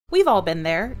We've all been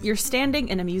there. You're standing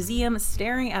in a museum,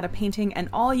 staring at a painting, and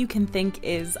all you can think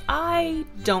is, I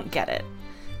don't get it.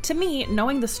 To me,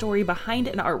 knowing the story behind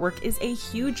an artwork is a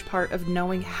huge part of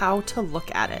knowing how to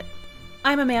look at it.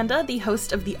 I'm Amanda, the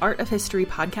host of the Art of History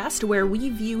podcast, where we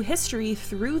view history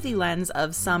through the lens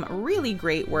of some really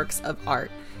great works of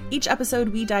art. Each episode,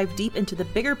 we dive deep into the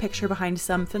bigger picture behind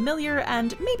some familiar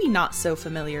and maybe not so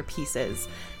familiar pieces.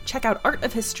 Check out Art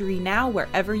of History now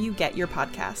wherever you get your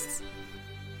podcasts.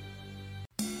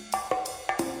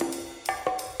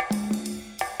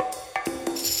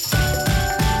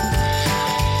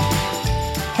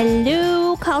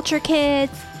 Hello, culture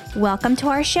kids! Welcome to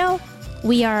our show.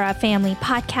 We are a family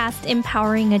podcast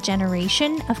empowering a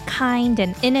generation of kind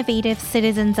and innovative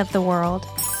citizens of the world.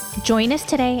 Join us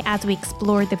today as we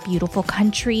explore the beautiful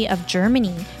country of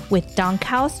Germany with Dank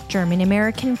Haus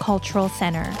German-American Cultural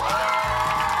Center.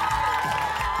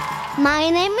 My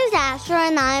name is Asher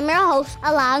and I'm your host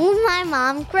along with my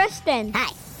mom, Kristen.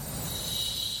 Hi.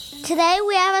 Today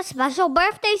we have a special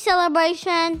birthday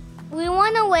celebration. We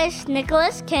want to wish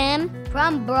Nicholas Kim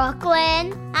from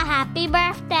Brooklyn a happy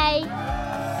birthday.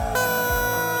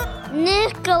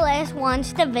 Nicholas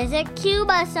wants to visit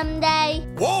Cuba someday.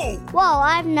 Whoa!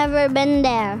 I've never been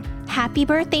there. Happy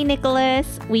birthday,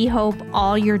 Nicholas. We hope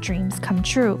all your dreams come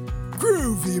true.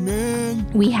 Groovy,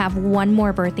 man. We have one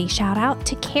more birthday shout out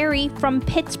to Carrie from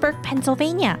Pittsburgh,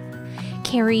 Pennsylvania.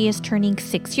 Carrie is turning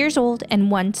 6 years old and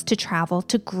wants to travel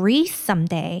to Greece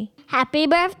someday. Happy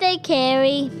birthday,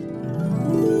 Carrie.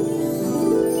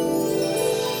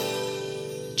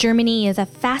 Germany is a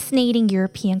fascinating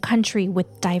European country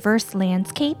with diverse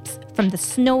landscapes, from the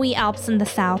snowy Alps in the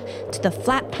south to the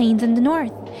flat plains in the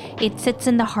north. It sits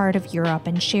in the heart of Europe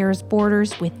and shares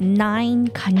borders with 9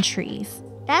 countries.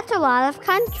 That's a lot of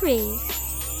countries.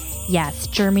 Yes,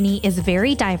 Germany is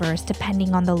very diverse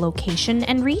depending on the location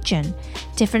and region.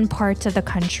 Different parts of the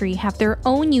country have their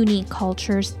own unique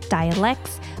cultures,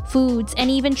 dialects, foods, and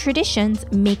even traditions,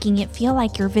 making it feel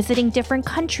like you're visiting different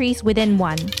countries within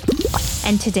one.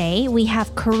 And today, we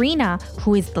have Carina,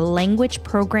 who is the Language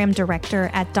Program Director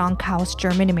at Dank Haus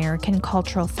German-American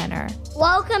Cultural Center.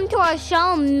 Welcome to our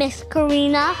show, Miss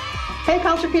Carina. Hey,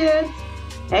 culture kids.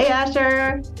 Hey,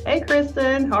 Asher. Hey,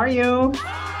 Kristen. How are you?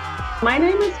 My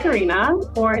name is Carina,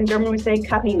 or in German we say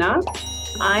Carina.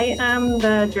 I am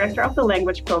the director of the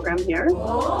language program here.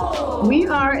 We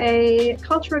are a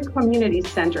cultural community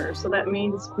center, so that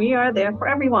means we are there for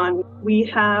everyone. We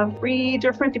have 3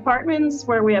 different departments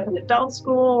where we have an adult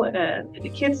school, a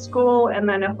kids school, and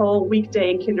then a whole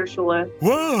weekday Kinderschule.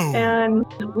 Whoa! And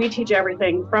we teach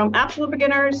everything from absolute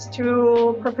beginners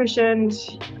to proficient,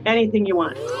 anything you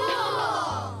want.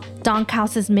 Dank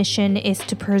Haus's mission is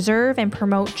to preserve and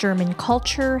promote German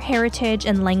culture, heritage,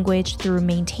 and language through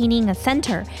maintaining a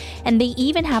center. And they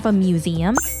even have a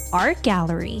museum, art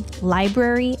gallery,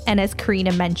 library, and as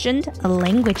Carina mentioned, a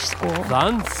language school.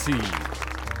 Fancy.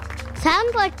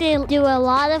 Sounds like they do a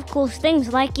lot of cool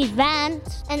things like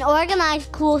events and organize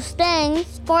cool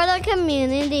things for the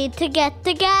community to get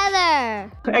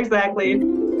together. Exactly.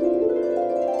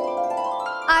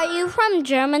 Are you from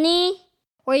Germany?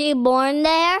 Were you born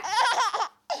there?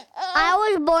 I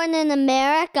was born in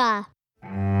America.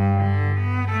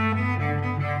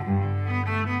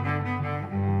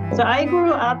 So I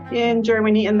grew up in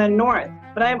Germany in the north,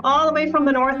 but I'm all the way from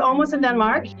the north, almost in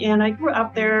Denmark. And I grew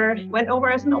up there, went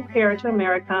over as an au pair to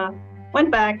America,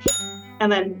 went back,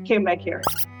 and then came back here.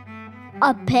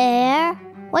 A pair?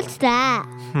 What's that?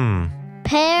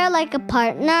 Pair like a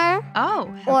partner?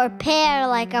 Oh. Or pear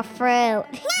like a fruit?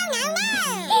 No.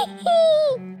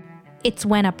 It's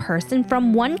when a person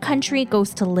from one country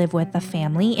goes to live with a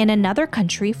family in another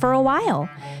country for a while.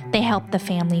 They help the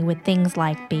family with things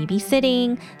like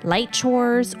babysitting, light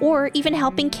chores, or even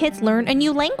helping kids learn a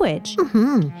new language.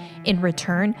 In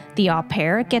return, the au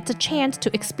pair gets a chance to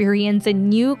experience a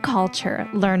new culture,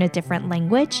 learn a different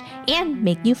language, and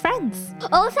make new friends.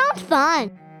 Oh, sounds fun.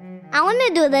 I want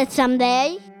to do this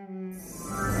someday.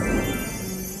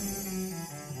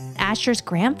 Asher's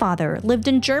grandfather lived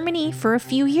in Germany for a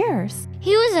few years.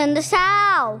 He was in the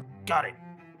south. Got it.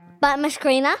 But Miss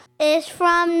Carina is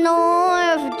from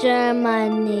North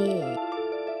Germany.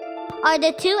 Are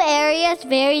the 2 areas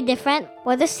very different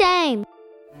or the same?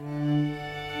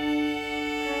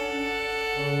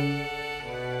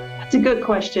 That's a good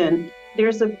question.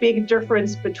 There's a big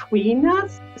difference between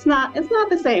us. It's not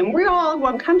the same. We're all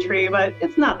one country, but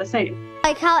it's not the same.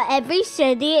 Like how every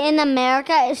city in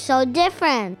America is so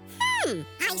different.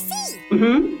 I see.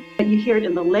 You hear it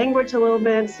in the language a little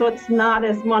bit, so it's not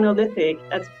as monolithic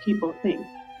as people think.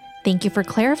 Thank you for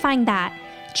clarifying that.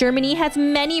 Germany has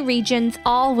many regions,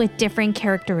 all with different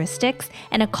characteristics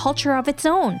and a culture of its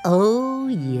own. Oh,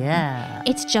 yeah.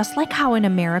 It's just like how in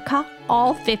America,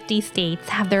 all 50 states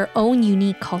have their own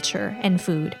unique culture and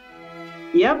food.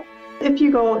 Yep. If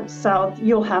you go south,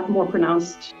 you'll have more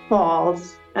pronounced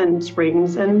falls and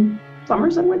springs and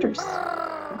summers and winters.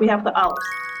 We have the Alps.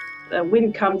 The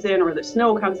wind comes in or the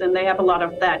snow comes in. They have a lot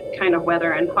of that kind of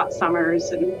weather and hot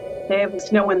summers, and they have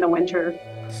snow in the winter.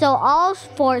 So all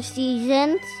 4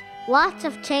 seasons, lots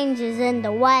of changes in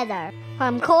the weather.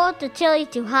 From cold to chilly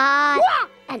to hot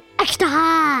and extra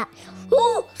hot.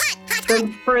 Ooh, hot.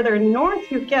 The further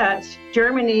north you get,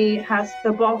 Germany has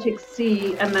the Baltic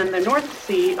Sea and then the North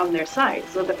Sea on their side.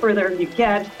 So the further you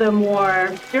get, the more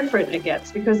different it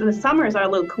gets, because the summers are a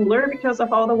little cooler because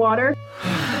of all the water,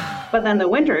 but then the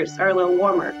winters are a little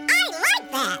warmer. I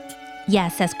like that.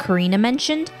 Yes, as Carina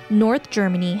mentioned, North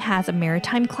Germany has a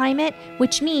maritime climate,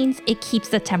 which means it keeps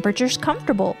the temperatures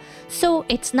comfortable. So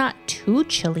it's not too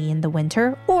chilly in the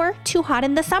winter or too hot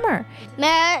in the summer.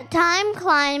 Maritime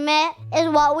climate is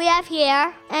what we have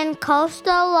here in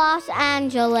coastal Los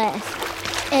Angeles.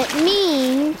 It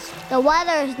means the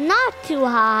weather is not too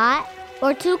hot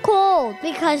or too cold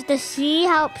because the sea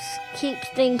helps keep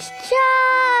things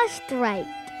just right,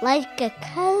 like a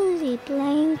cozy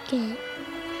blanket.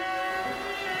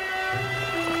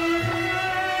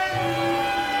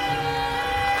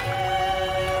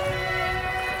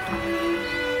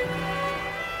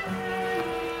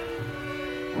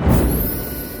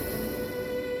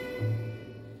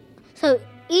 So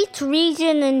each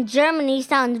region in Germany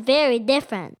sounds very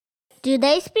different. Do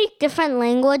they speak different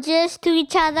languages to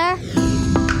each other?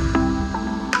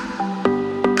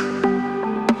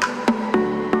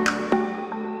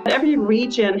 Every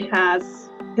region has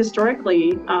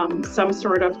historically some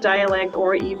sort of dialect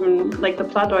or even like the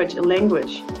Plattdeutsch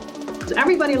language. So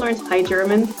everybody learns High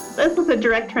German. This is a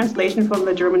direct translation from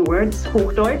the German words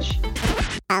Hochdeutsch.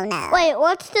 Oh, no. Wait,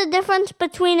 what's the difference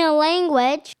between a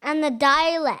language and the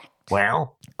dialect?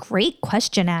 Well, Great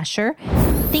question, Asher.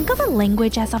 Think of a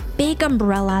language as a big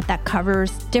umbrella that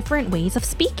covers different ways of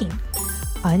speaking.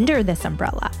 Under this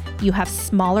umbrella, you have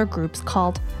smaller groups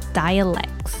called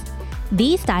dialects.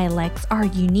 These dialects are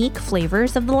unique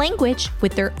flavors of the language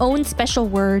with their own special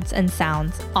words and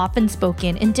sounds, often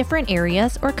spoken in different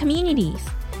areas or communities.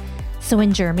 So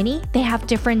in Germany, they have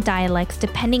different dialects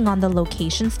depending on the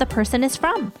locations the person is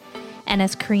from. And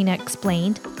as Carina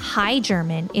explained, High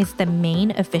German is the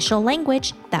main official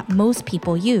language that most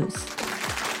people use.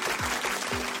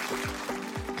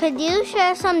 Could you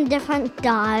share some different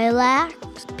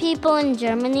dialects people in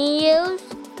Germany use?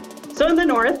 So in the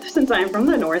north, since I'm from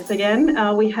the north again,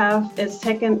 we have a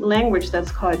second language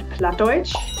that's called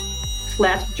Plattdeutsch,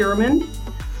 flat German.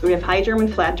 So we have High German,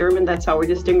 flat German. That's how we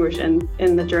distinguish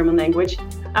in the German language.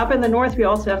 Up in the north, we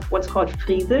also have what's called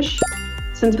Friesisch.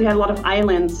 Since we had a lot of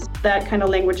islands, that kind of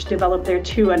language developed there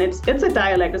too. And it's a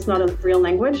dialect, it's not a real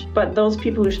language. But those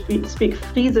people who speak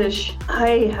Friesisch,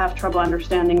 I have trouble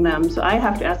understanding them. So I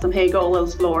have to ask them, hey, go a little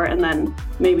slower, and then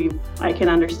maybe I can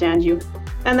understand you.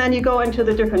 And then you go into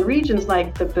the different regions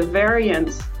like the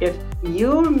Bavarians. If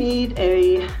you meet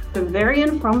a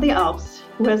Bavarian from the Alps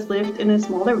who has lived in a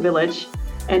smaller village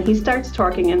and he starts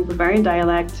talking in Bavarian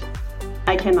dialect,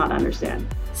 I cannot understand.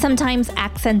 Sometimes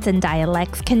accents and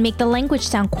dialects can make the language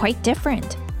sound quite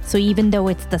different. So even though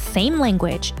it's the same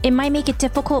language, it might make it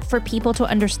difficult for people to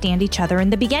understand each other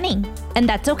in the beginning. And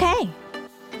that's okay.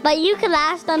 But you could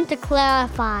ask them to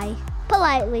clarify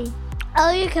politely.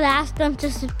 Or you could ask them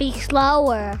to speak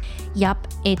slower. Yup,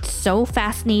 it's so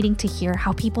fascinating to hear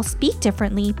how people speak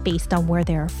differently based on where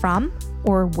they're from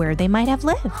or where they might have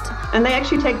lived. And they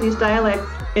actually take these dialects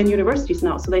in universities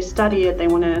now. So they study it, they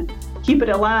want to keep it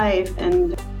alive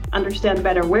and understand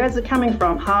better where is it coming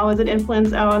from, how has it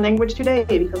influenced our language today,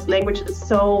 because language is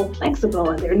so flexible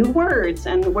and there are new words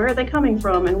and where are they coming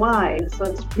from and why. So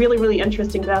it's really, really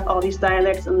interesting to have all these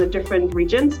dialects in the different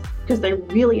regions because they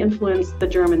really influence the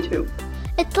German too.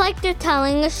 It's like they're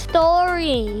telling a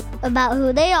story about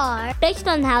who they are based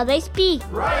on how they speak.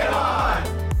 Right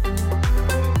on!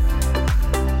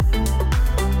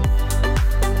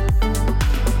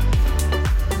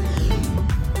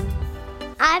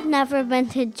 I've never been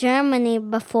to Germany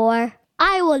before.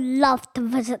 I would love to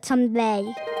visit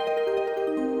someday.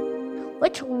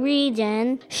 Which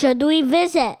region should we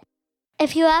visit?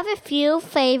 If you have a few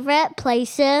favorite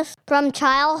places from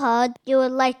childhood you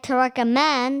would like to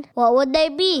recommend, what would they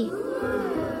be?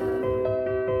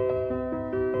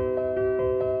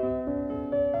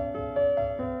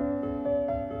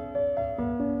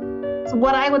 So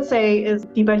what I would say is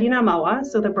the Berliner Mauer,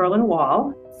 so the Berlin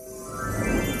Wall.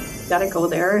 gotta go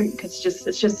there because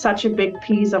it's just such a big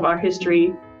piece of our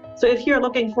history. So if you're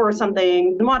looking for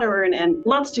something modern and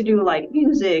lots to do like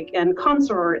music and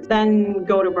concerts, then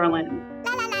go to Berlin.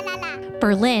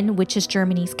 Berlin, which is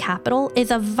Germany's capital,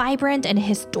 is a vibrant and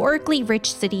historically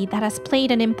rich city that has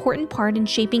played an important part in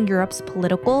shaping Europe's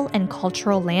political and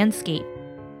cultural landscape.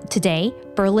 Today,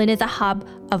 Berlin is a hub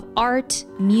of art,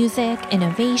 music,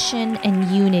 innovation, and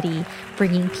unity,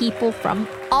 bringing people from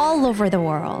all over the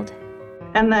world.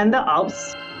 And then the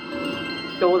Alps.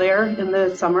 Go there in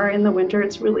the summer, in the winter,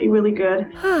 it's really, really good.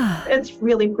 It's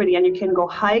really pretty, and you can go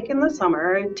hike in the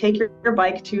summer, take your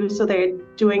bike too, so they're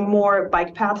doing more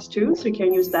bike paths too, so you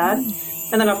can use that.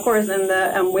 And then, of course, in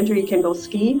the winter, you can go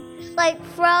ski. Like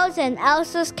Frozen,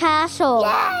 Elsa's castle.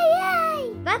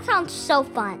 Yay! That sounds so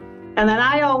fun. And then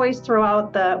I always throw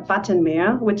out the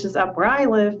Wattenmeer, which is up where I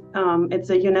live. It's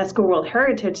a UNESCO World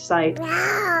Heritage Site.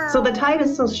 Wow. So the tide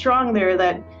is so strong there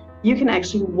that you can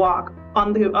actually walk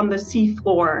on the sea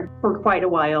floor for quite a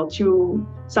while to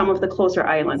some of the closer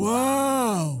islands.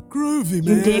 Wow, groovy,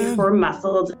 man. You dig for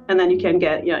mussels, and then you can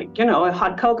get a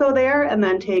hot cocoa there, and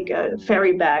then take a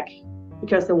ferry back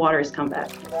because the waters come back.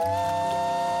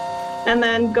 And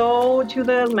then go to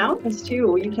the mountains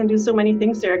too. You can do so many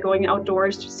things there, going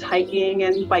outdoors, just hiking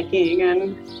and biking,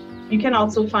 and you can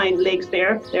also find lakes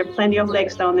there. There are plenty of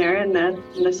lakes down there in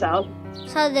the south.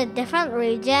 So the different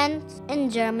regions in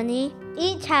Germany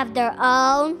each have their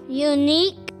own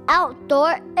unique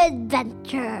outdoor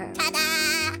adventure.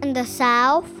 Ta-da! In the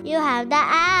south, you have the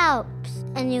Alps,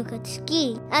 and you could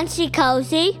ski and see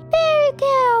cozy fairy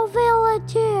tale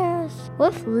villages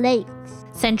with lakes.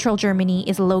 Central Germany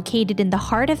is located in the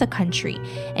heart of the country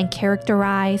and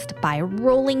characterized by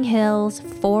rolling hills,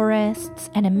 forests,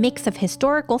 and a mix of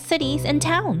historical cities and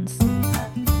towns.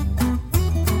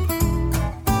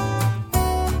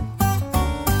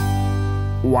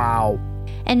 Wow.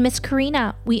 And Miss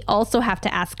Carina, we also have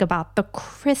to ask about the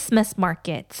Christmas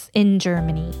markets in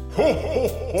Germany.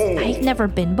 I've never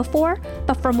been before,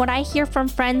 but from what I hear from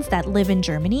friends that live in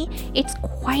Germany, it's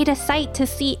quite a sight to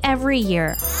see every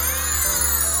year.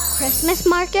 Christmas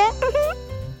market?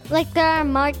 Like there are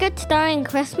markets during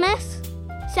Christmas?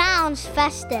 Sounds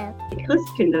festive.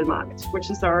 Christkindlmarkt, which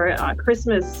is our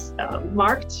Christmas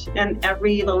market, and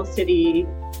every little city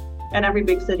and every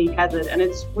big city has it, and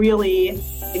it's really,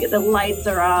 the lights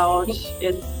are out,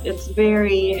 it's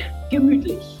very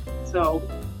gemütlich. So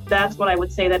that's what I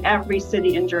would say that every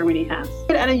city in Germany has.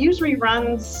 And it usually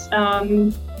runs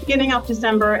beginning of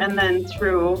December and then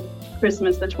through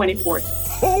Christmas the 24th.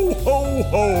 Ho, ho,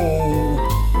 ho!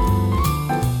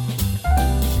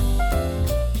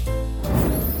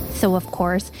 So of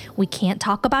course, we can't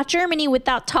talk about Germany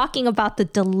without talking about the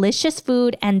delicious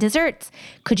food and desserts.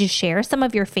 Could you share some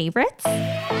of your favorites?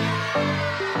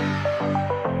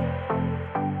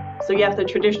 So you have the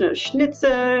traditional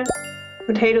schnitzel,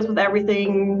 potatoes with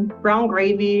everything, brown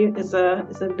gravy is a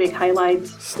big highlight.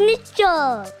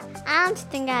 Schnitzel! I don't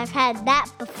think I've had that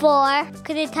before.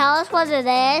 Could you tell us what it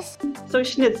is? So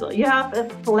schnitzel, you have a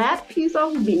flat piece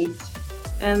of meat,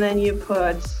 and then you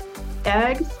put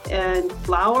eggs and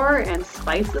flour and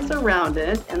spices around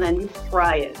it, and then you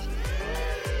fry it.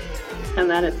 And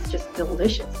then it's just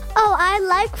delicious. Oh, I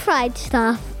like fried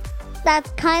stuff.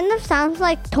 That kind of sounds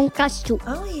like tonkatsu.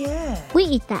 Oh, yeah. We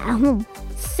eat that at home.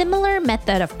 Similar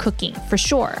method of cooking, for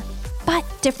sure, but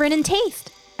different in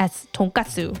taste, as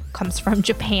tonkatsu comes from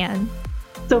Japan.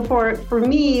 So for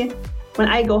me, when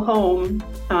I go home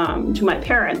to my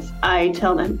parents, I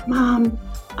tell them, Mom,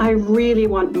 I really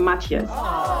want Matthias.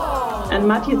 And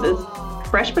Matthias is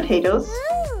fresh potatoes.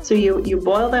 So you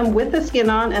boil them with the skin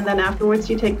on, and then afterwards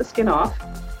you take the skin off.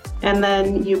 And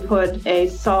then you put a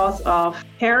sauce of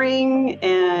herring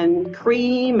and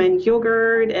cream and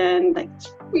yogurt, and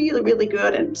it's really, really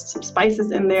good, and some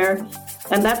spices in there.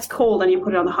 And that's cold, and you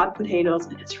put it on the hot potatoes,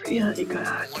 and it's really good.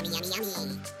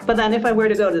 But then if I were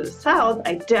to go to the south,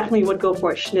 I definitely would go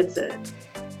for a schnitzel.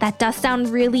 That does sound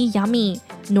really yummy.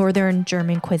 Northern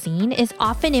German cuisine is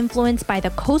often influenced by the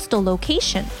coastal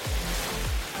location.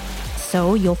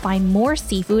 So you'll find more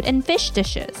seafood and fish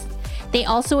dishes. They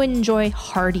also enjoy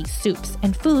hearty soups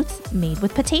and foods made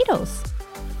with potatoes.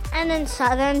 And in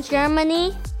southern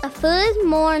Germany, the food is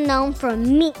more known for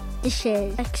meat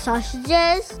dishes like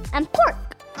sausages and pork.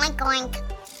 Oink,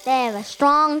 oink. They have a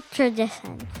strong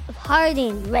tradition of hearty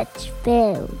and rich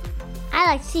food. I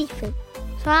like seafood,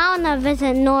 so I want to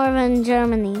visit northern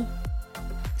Germany.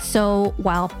 So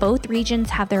while both regions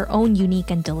have their own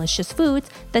unique and delicious foods,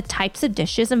 the types of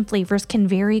dishes and flavors can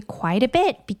vary quite a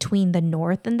bit between the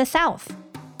north and the south.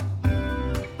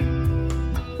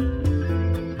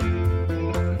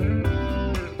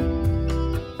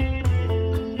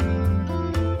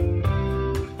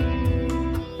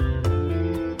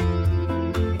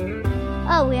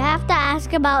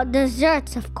 ask about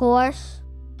desserts, of course.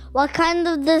 What kind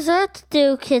of desserts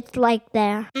do kids like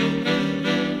there?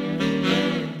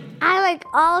 I like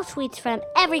all sweets from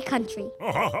every country.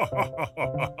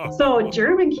 So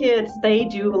German kids, they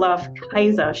do love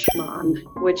Kaiserschmarrn,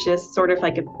 which is sort of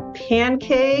like a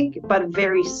pancake, but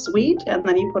very sweet. And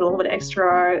then you put a little bit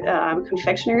extra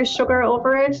confectionery sugar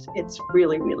over it. It's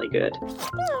really, really good.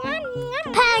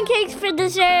 Pancakes for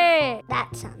dessert! That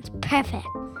sounds perfect.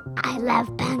 I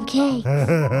love pancakes.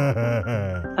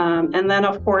 And then,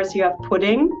 of course, you have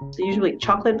pudding. So usually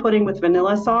chocolate pudding with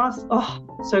vanilla sauce. Oh,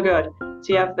 so good.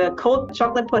 So you have the cold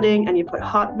chocolate pudding and you put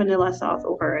hot vanilla sauce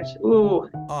over it. Ooh.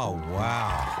 Oh,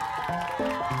 wow.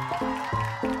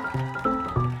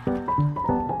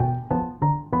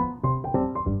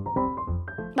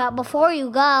 But before you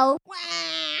go,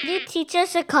 could you teach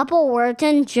us a couple words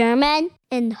in German?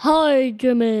 In High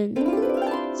German.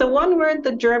 So one word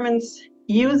the Germans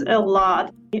use a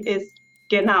lot is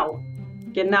genau.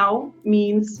 Genau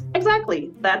means exactly.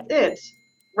 That's it.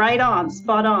 Right on,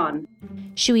 spot on.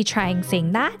 Should we try and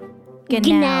sing that?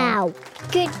 Genau.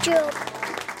 Good job.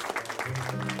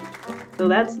 So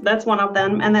that's one of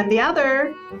them. And then the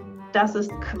other, das ist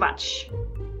Quatsch.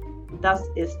 Das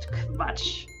ist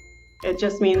Quatsch. It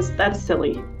just means that's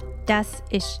silly. Das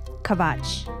ist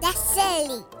Quatsch. That's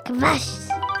silly. Quatsch.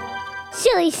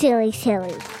 Silly, silly,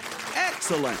 silly.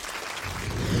 Excellent.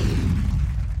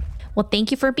 Well,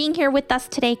 thank you for being here with us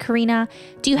today, Carina.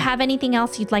 Do you have anything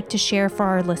else you'd like to share for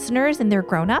our listeners and their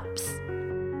grown-ups?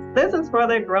 This is for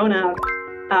the grown-ups.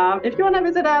 If you want to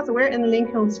visit us, we're in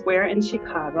Lincoln Square in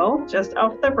Chicago, just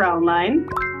off the Brown Line.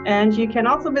 And you can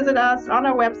also visit us on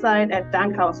our website at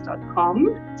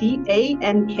dankhaus.com,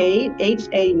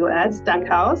 DANKHAUS,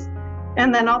 Dankhaus.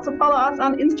 And then also follow us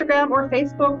on Instagram or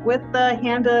Facebook with the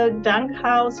handle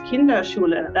Dankhaus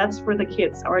Kinderschule. That's for the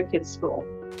kids, our kids' school.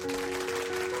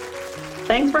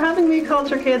 Thanks for having me,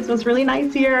 Culture Kids. It was really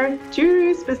nice here.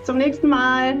 Tschüss, bis zum nächsten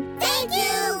Mal. Thank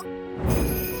you.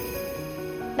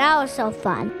 That was so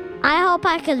fun. I hope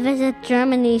I could visit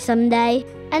Germany someday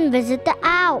and visit the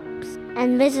Alps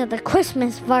and visit the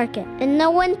Christmas market in the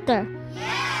winter.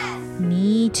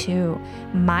 Me too.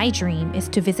 My dream is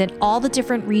to visit all the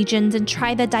different regions and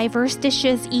try the diverse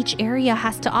dishes each area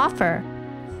has to offer.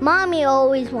 Mommy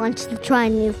always wants to try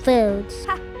new foods.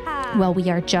 Well, we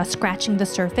are just scratching the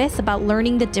surface about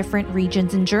learning the different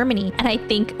regions in Germany, and I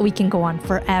think we can go on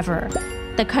forever.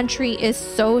 The country is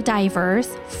so diverse,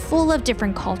 full of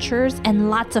different cultures, and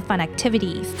lots of fun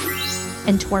activities.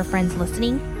 And to our friends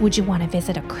listening, would you want to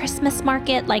visit a Christmas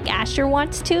market like Asher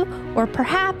wants to? Or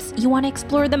perhaps you want to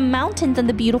explore the mountains and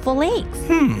the beautiful lakes?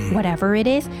 Whatever it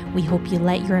is, we hope you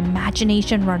let your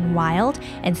imagination run wild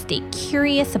and stay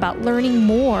curious about learning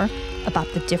more about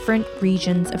the different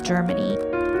regions of Germany.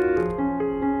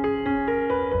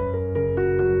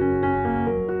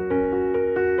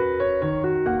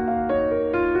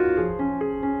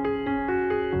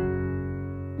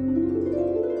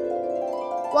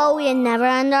 Well, we never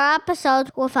end our episode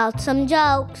without some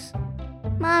jokes.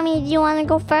 Mommy, do you want to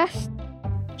go first?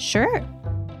 Sure.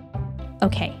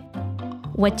 Okay.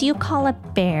 What do you call a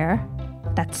bear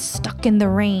that's stuck in the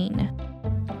rain?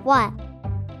 What?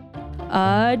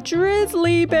 A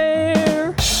grizzly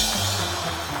bear.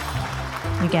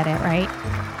 You get it, right?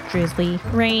 Drizzly,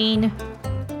 rain,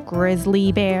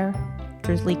 grizzly bear,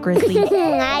 grizzly.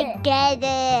 I get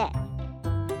it.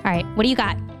 All right, what do you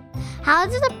got? How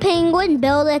does a penguin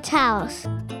build its house?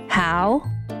 How?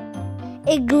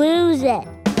 It glues it.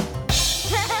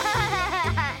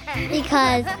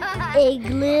 Because it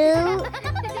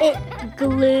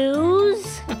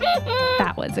glues.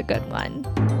 That was a good one.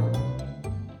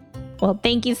 Well,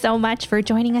 thank you so much for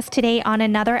joining us today on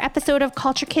another episode of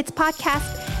Culture Kids Podcast.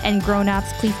 And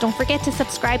grown-ups, please don't forget to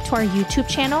subscribe to our YouTube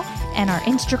channel and our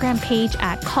Instagram page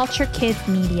at Culture Kids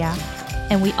Media.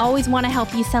 And we always want to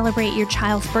help you celebrate your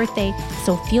child's birthday,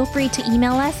 so feel free to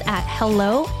email us at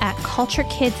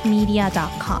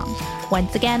hello@culturekidsmedia.com.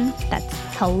 Once again, that's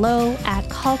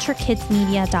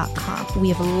hello@culturekidsmedia.com. We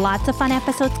have lots of fun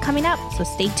episodes coming up, so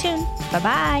stay tuned.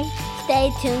 Bye-bye.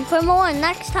 Stay tuned for more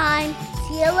next time.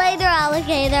 See you later,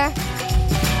 alligator.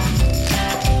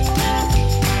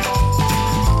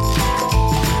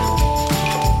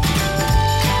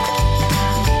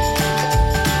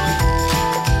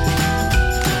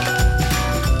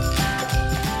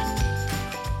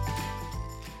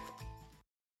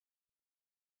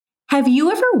 Have you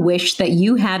ever wished that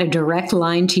you had a direct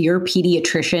line to your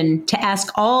pediatrician to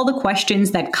ask all the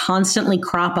questions that constantly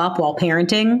crop up while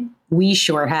parenting? We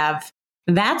sure have.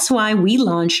 That's why we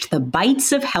launched the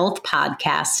Bites of Health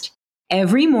podcast.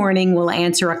 Every morning, we'll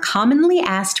answer a commonly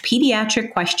asked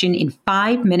pediatric question in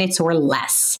 5 minutes or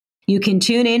less. You can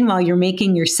tune in while you're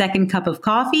making your second cup of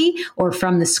coffee or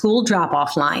from the school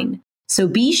drop-off line. So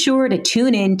be sure to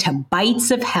tune in to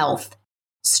Bites of Health,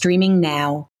 streaming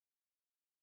now.